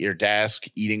 eating at your desk,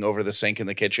 eating over the sink in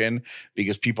the kitchen,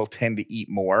 because people tend to eat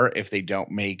more if they don't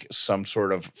make some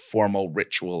sort of formal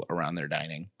ritual around their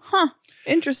dining. Huh.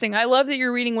 Interesting. I love that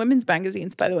you're reading women's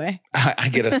magazines, by the way.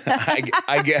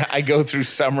 I go through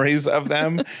summaries of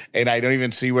them and I don't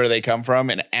even see where they come from.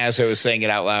 And as I was saying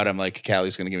it out loud, I'm like,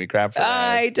 Callie's going to give me crap for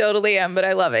that. I totally am, but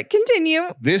I love it. Continue.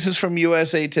 This is from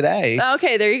USA Today.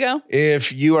 Okay, there you go.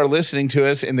 If you are listening to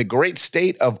us in the great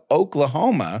state of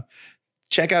Oklahoma,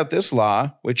 check out this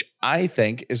law, which I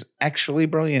think is actually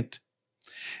brilliant.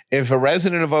 If a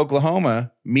resident of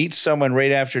Oklahoma meets someone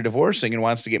right after divorcing and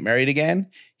wants to get married again,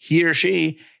 he or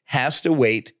she has to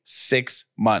wait 6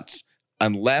 months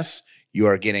unless you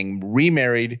are getting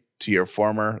remarried to your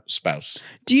former spouse.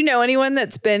 Do you know anyone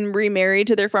that's been remarried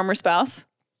to their former spouse?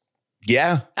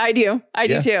 Yeah. I do. I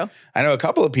do too. I know a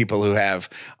couple of people who have.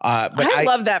 But I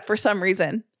love that for some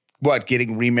reason. What,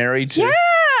 getting remarried to?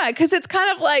 Yeah, because it's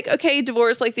kind of like, okay,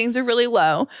 divorce, like things are really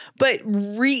low, but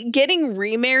getting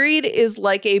remarried is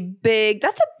like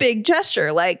that's a big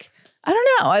gesture. Like, I don't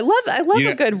know. I love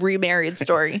a good remarried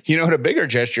story. You know what a bigger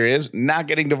gesture is? Not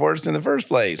getting divorced in the first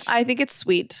place. I think it's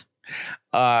sweet.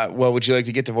 Well, would you like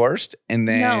to get divorced and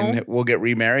then we'll get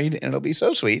remarried and it'll be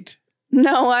so sweet?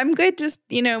 No, I'm good. Just,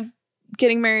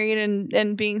 getting married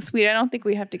and being sweet. I don't think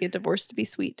we have to get divorced to be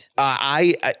sweet.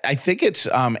 I think it's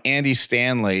Andy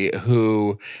Stanley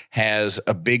who has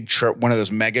a big church, one of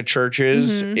those mega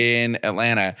churches in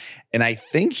Atlanta. And I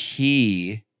think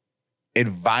he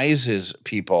advises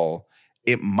people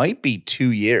it might be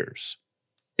 2 years.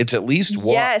 It's at least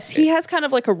one. Yes, he has kind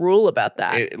of like a rule about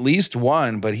that. At least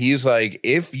one, but he's like,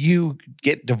 if you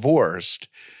get divorced,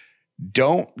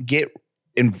 don't get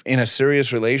in a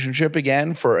serious relationship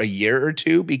again for a year or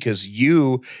 2, because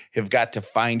you have got to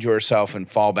find yourself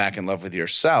and fall back in love with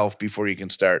yourself before you can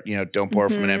start, don't pour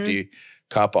from an empty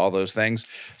cup, all those things.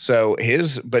 So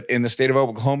but in the state of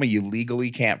Oklahoma, you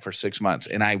legally can't for 6 months.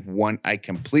 And I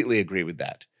completely agree with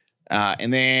that.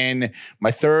 And then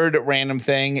my third random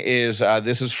thing is,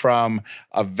 this is from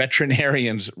a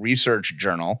veterinarian's research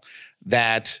journal,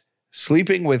 that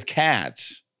sleeping with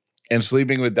cats and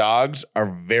sleeping with dogs are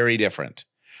very different.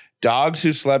 Dogs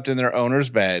who slept in their owner's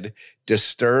bed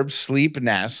disturb sleep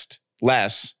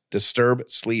less,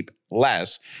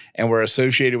 and were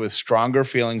associated with stronger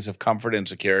feelings of comfort and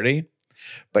security.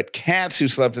 But cats who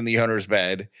slept in the owner's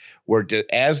bed were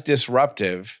as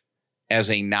disruptive as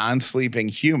a non-sleeping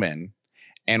human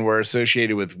and were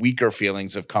associated with weaker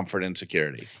feelings of comfort and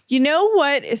security. You know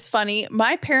what is funny?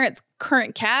 My parents'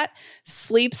 current cat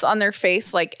sleeps on their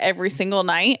face like every single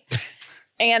night.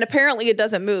 And apparently it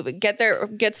doesn't move. It gets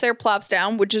there, plops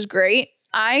down, which is great.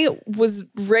 I was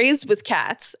raised with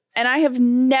cats, and I have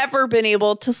never been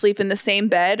able to sleep in the same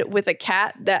bed with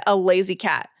a lazy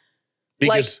cat.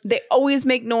 Because like, they always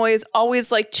make noise,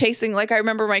 always like chasing. Like, I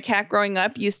remember my cat growing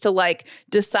up used to like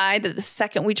decide that the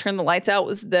second we turned the lights out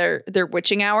was their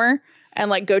witching hour, and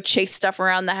like go chase stuff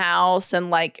around the house and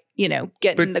like,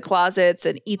 get in the closets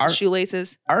and eat the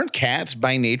shoelaces. Aren't cats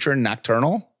by nature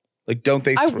nocturnal? Like, don't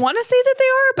they? I want to say that they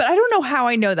are, but I don't know how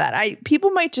I know that.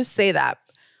 People might just say that.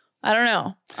 I don't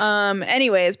know.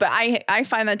 Anyways, but I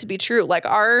find that to be true. Like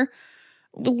our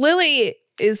Lily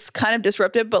is kind of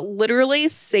disruptive, but literally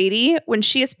Sadie, when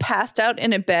she is passed out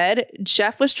in a bed,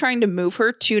 Jeff was trying to move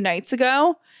her 2 nights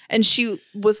ago and she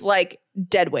was like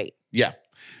dead weight. Yeah.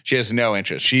 She has no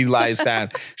interest. She lies down.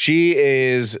 She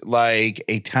is like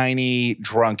a tiny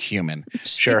drunk human.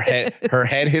 Her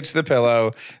head hits the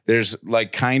pillow. There's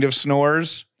like kind of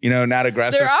snores, not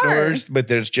aggressive snores, but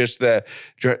there's just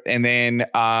and then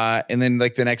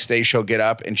like the next day she'll get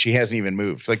up and she hasn't even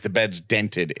moved. It's like the bed's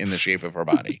dented in the shape of her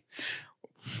body.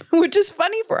 Which is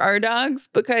funny for our dogs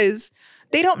because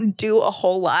they don't do a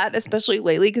whole lot, especially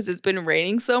lately because it's been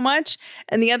raining so much.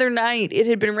 And the other night it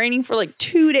had been raining for like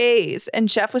 2 days and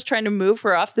Jeff was trying to move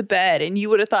her off the bed and you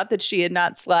would have thought that she had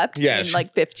not slept in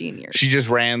like 15 years. She just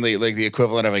ran the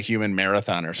equivalent of a human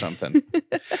marathon or something.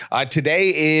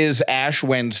 Today is Ash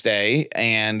Wednesday.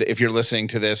 And if you're listening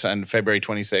to this on February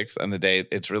 26th, on the day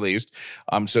it's released.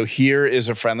 So here is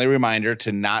a friendly reminder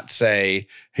to not say,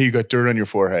 hey, you got dirt on your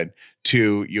forehead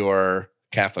to your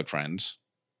Catholic friends.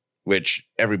 Which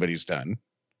everybody's done.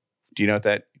 Do you know what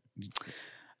that?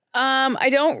 I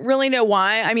don't really know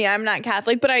why. I mean, I'm not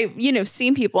Catholic, but I,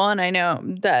 seen people and I know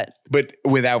that. But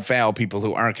without fail, people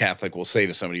who aren't Catholic will say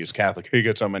to somebody who's Catholic, hey, you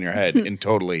got something on your head. And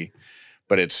totally,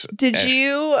 but it's. Did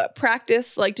you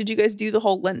practice, did you guys do the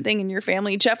whole Lent thing in your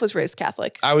family? Jeff was raised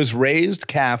Catholic. I was raised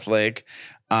Catholic.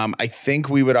 I think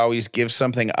we would always give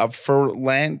something up for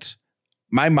Lent.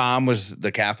 My mom was the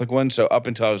Catholic one. So up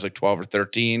until I was like 12 or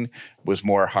 13 was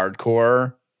more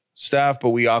hardcore stuff, but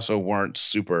we also weren't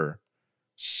super,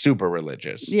 super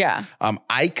religious. Yeah.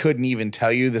 I couldn't even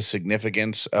tell you the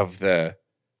significance of the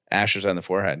ashes on the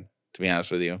forehead, to be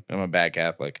honest with you. I'm a bad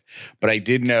Catholic, but I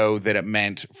did know that it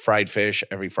meant fried fish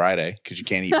every Friday because you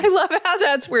can't eat. I love how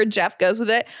that's where Jeff goes with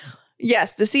it.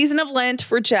 Yes. The season of Lent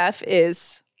for Jeff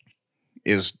is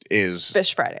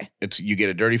Fish Friday. It's you get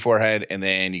a dirty forehead and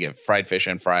then you get fried fish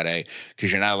on Friday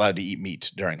because you're not allowed to eat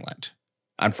meat during Lent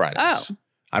on Fridays. Oh.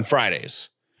 On Fridays.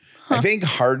 Huh. I think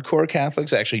hardcore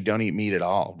Catholics actually don't eat meat at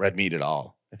all, red meat at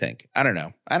all. I think. I don't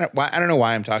know. I don't know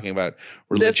why I'm talking about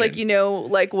religion. This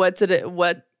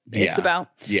what it's about.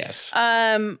 Yes.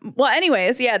 Well,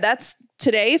 anyways, yeah, that's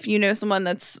today. If you know someone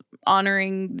that's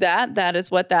honoring that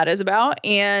is what that is about.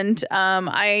 And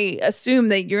I assume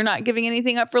that you're not giving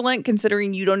anything up for Lent,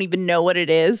 considering you don't even know what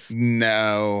it is.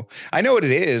 No, I know what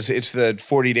it is. It's the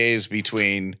 40 days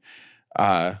between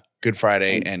Good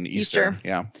Friday and Easter.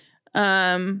 Yeah.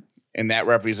 And that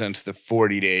represents the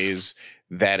 40 days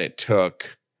that it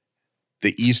took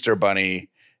the Easter bunny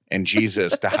and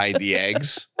Jesus to hide the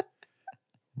eggs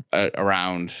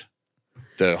around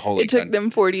the holy country. It took them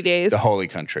 40 days. The holy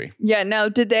country. Yeah. Now,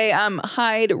 did they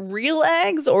hide real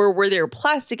eggs or were there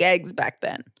plastic eggs back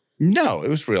then? No, it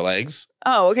was real eggs.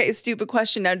 Oh, okay. Stupid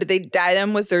question. Now, did they dye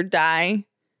them? Was there dye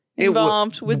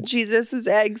involved with Jesus's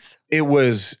eggs? It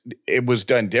was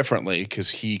done differently because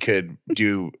he could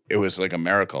do. It was like a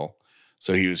miracle.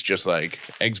 So he was just like,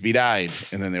 eggs be dyed,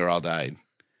 and then they were all dyed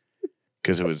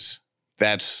because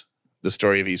that's the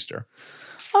story of Easter.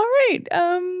 All right.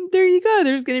 There you go.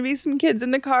 There's going to be some kids in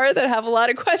the car that have a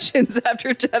lot of questions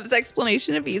after Jeff's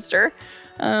explanation of Easter.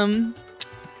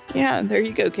 Yeah, there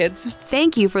you go, kids.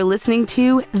 Thank you for listening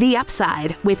to The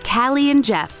Upside with Callie and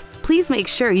Jeff. Please make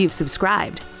sure you've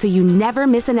subscribed so you never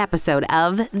miss an episode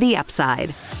of The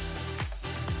Upside.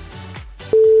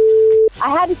 I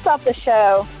had to stop the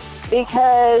show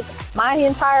because my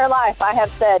entire life I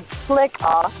have said flick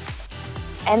off.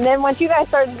 And then once you guys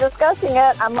started discussing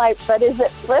it, I'm like, but is it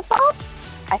flip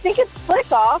off? I think it's flick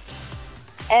off.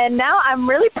 And now I'm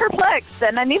really perplexed,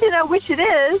 and I need to know which it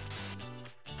is.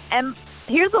 And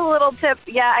here's a little tip.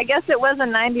 Yeah, I guess it was a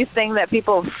 90s thing that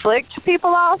people flicked people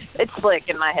off. It's flick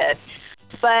in my head.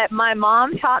 But my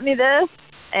mom taught me this,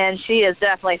 and she is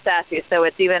definitely sassy, so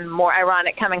it's even more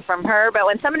ironic coming from her. But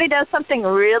when somebody does something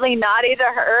really naughty to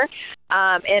her,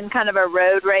 in kind of a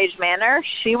road rage manner,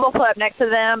 she will pull up next to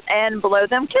them and blow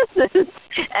them kisses.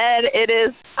 And it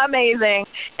is amazing.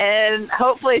 And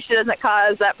hopefully she doesn't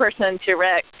cause that person to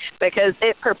wreck because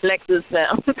it perplexes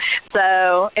them.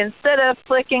 So instead of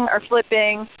flicking or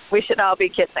flipping, we should all be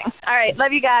kissing. All right.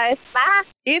 Love you guys. Bye.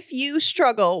 If you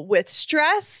struggle with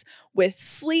stress, with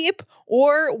sleep,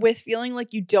 or with feeling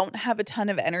like you don't have a ton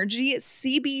of energy,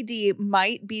 CBD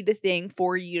might be the thing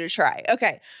for you to try.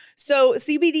 Okay, so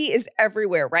CBD is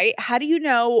everywhere, right? How do you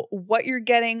know what you're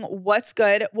getting, what's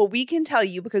good? Well, we can tell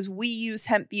you because we use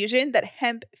Hemp Fusion that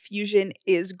Hemp hemp fusion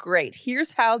is great.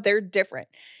 Here's how they're different.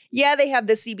 Yeah, they have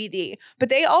the CBD, but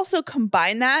they also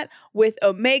combine that with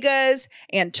omegas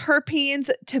and terpenes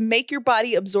to make your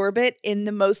body absorb it in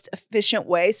the most efficient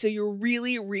way. So you're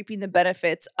really reaping the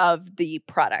benefits of the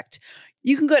product.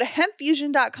 You can go to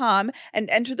hempfusion.com and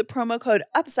enter the promo code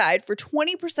UPSIDE for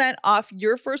 20% off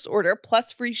your first order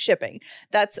plus free shipping.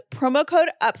 That's promo code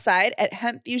UPSIDE at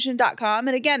hempfusion.com.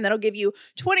 And again, that'll give you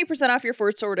 20% off your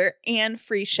first order and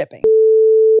free shipping.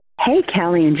 Hey,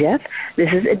 Callie and Jeff. This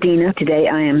is Adina. Today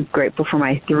I am grateful for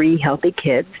my 3 healthy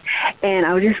kids. And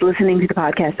I was just listening to the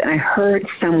podcast and I heard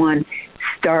someone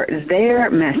start their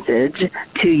message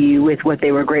to you with what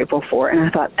they were grateful for. And I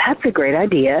thought, that's a great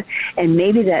idea. And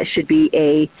maybe that should be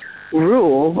a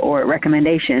rule or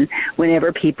recommendation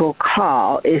whenever people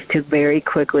call, is to very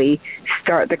quickly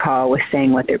start the call with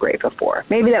saying what they're grateful for.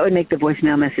 Maybe that would make the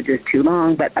voicemail messages too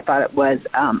long, but I thought it was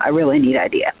a really neat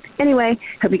idea. Anyway,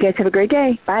 hope you guys have a great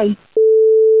day. Bye.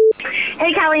 Hey,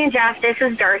 Callie and Jeff, this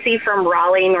is Darcy from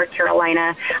Raleigh, North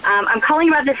Carolina. I'm calling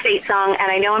about the state song,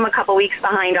 and I know I'm a couple weeks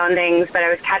behind on things, but I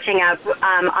was catching up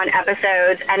on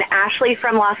episodes, and Ashley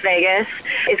from Las Vegas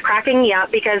is cracking me up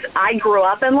because I grew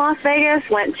up in Las Vegas,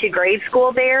 went to grade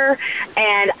school there,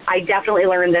 and I definitely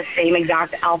learned the same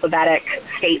exact alphabetic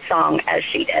state song as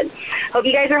she did. Hope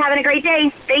you guys are having a great day.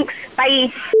 Thanks.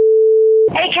 Bye.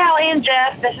 Hey, Callie and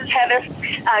Jeff, this is Heather.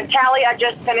 Callie, I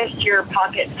just finished your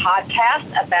Pocket podcast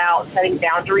about setting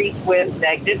boundaries with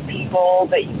negative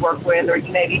people that you work with or you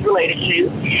may be related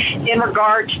to. In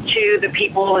regards to the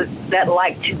people that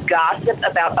like to gossip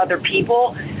about other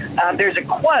people, there's a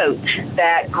quote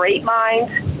that great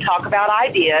minds talk about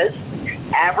ideas,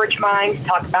 average minds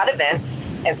talk about events,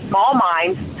 and small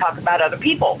minds talk about other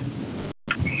people.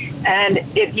 And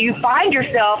if you find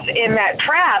yourself in that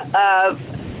trap of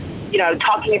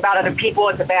talking about other people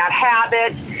is a bad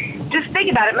habit, just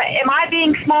think about it. Am I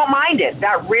being small-minded?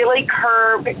 That really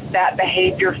curbed that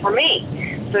behavior for me.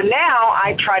 So now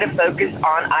I try to focus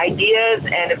on ideas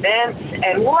and events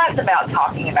and less about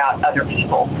talking about other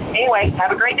people. Anyway,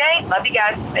 have a great day. Love you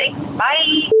guys. Thanks.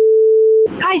 Bye.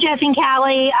 Hi, Jeff and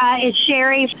Callie. It's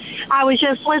Sherry. I was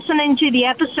just listening to the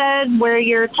episode where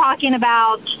you're talking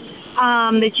about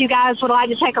that you guys would like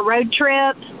to take a road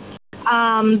trip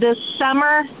this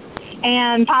summer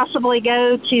and possibly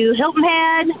go to Hilton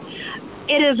Head.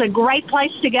 It is a great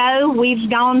place to go. We've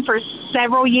gone for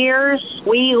several years.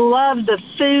 We love the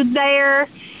food there,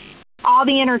 all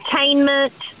the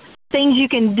entertainment, things you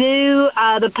can do,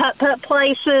 the putt-putt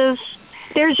places.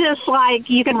 There's just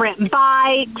you can rent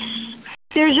bikes.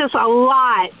 There's just a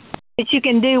lot that you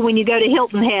can do when you go to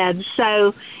Hilton Head.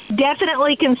 So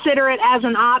definitely consider it as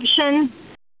an option.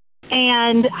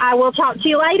 And I will talk to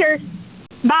you later.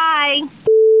 Bye.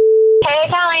 Hey,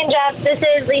 Callie and Jeff, this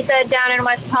is Lisa down in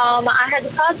West Palm. I had to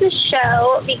pause the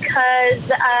show because,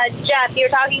 Jeff,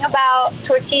 you're talking about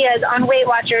tortillas on Weight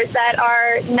Watchers that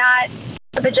are not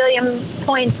a bajillion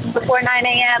points before 9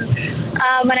 a.m.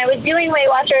 When I was doing Weight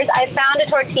Watchers, I found a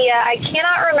tortilla. I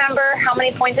cannot remember how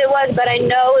many points it was, but I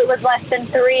know it was less than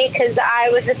 3 because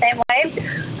I was the same way.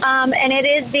 And it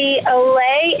is the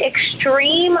Olay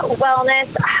Extreme Wellness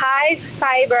High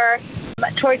Fiber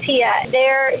tortilla.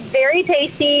 They're very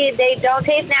tasty. They don't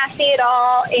taste nasty at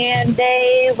all, and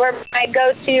they were my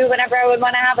go-to whenever I would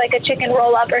want to have a chicken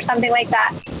roll-up or something like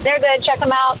that. They're good. Check them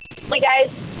out. Hey guys,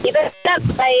 keep it up.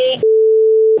 Bye.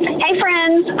 Hey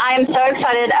friends, I'm so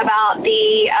excited about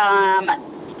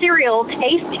the cereal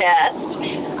taste test.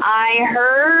 I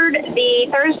heard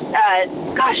the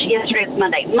yesterday was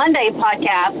Monday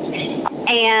podcast,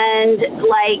 and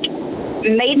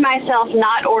made myself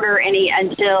not order any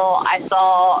until I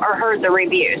saw or heard the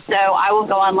review. So I will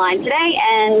go online today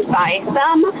and buy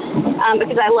some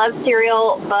because I love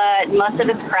cereal, but most of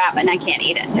it's crap and I can't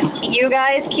eat it. You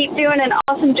guys keep doing an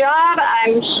awesome job.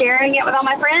 I'm sharing it with all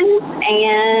my friends,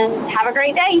 and have a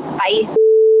great day. Bye.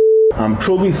 I'm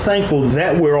truly thankful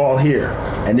that we're all here.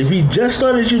 And if you just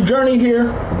started your journey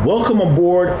here, welcome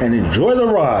aboard and enjoy the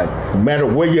ride. No matter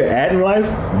where you're at in life,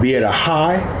 be it a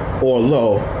high or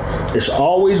low, it's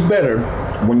always better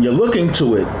when you're looking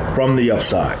to it from the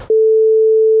upside.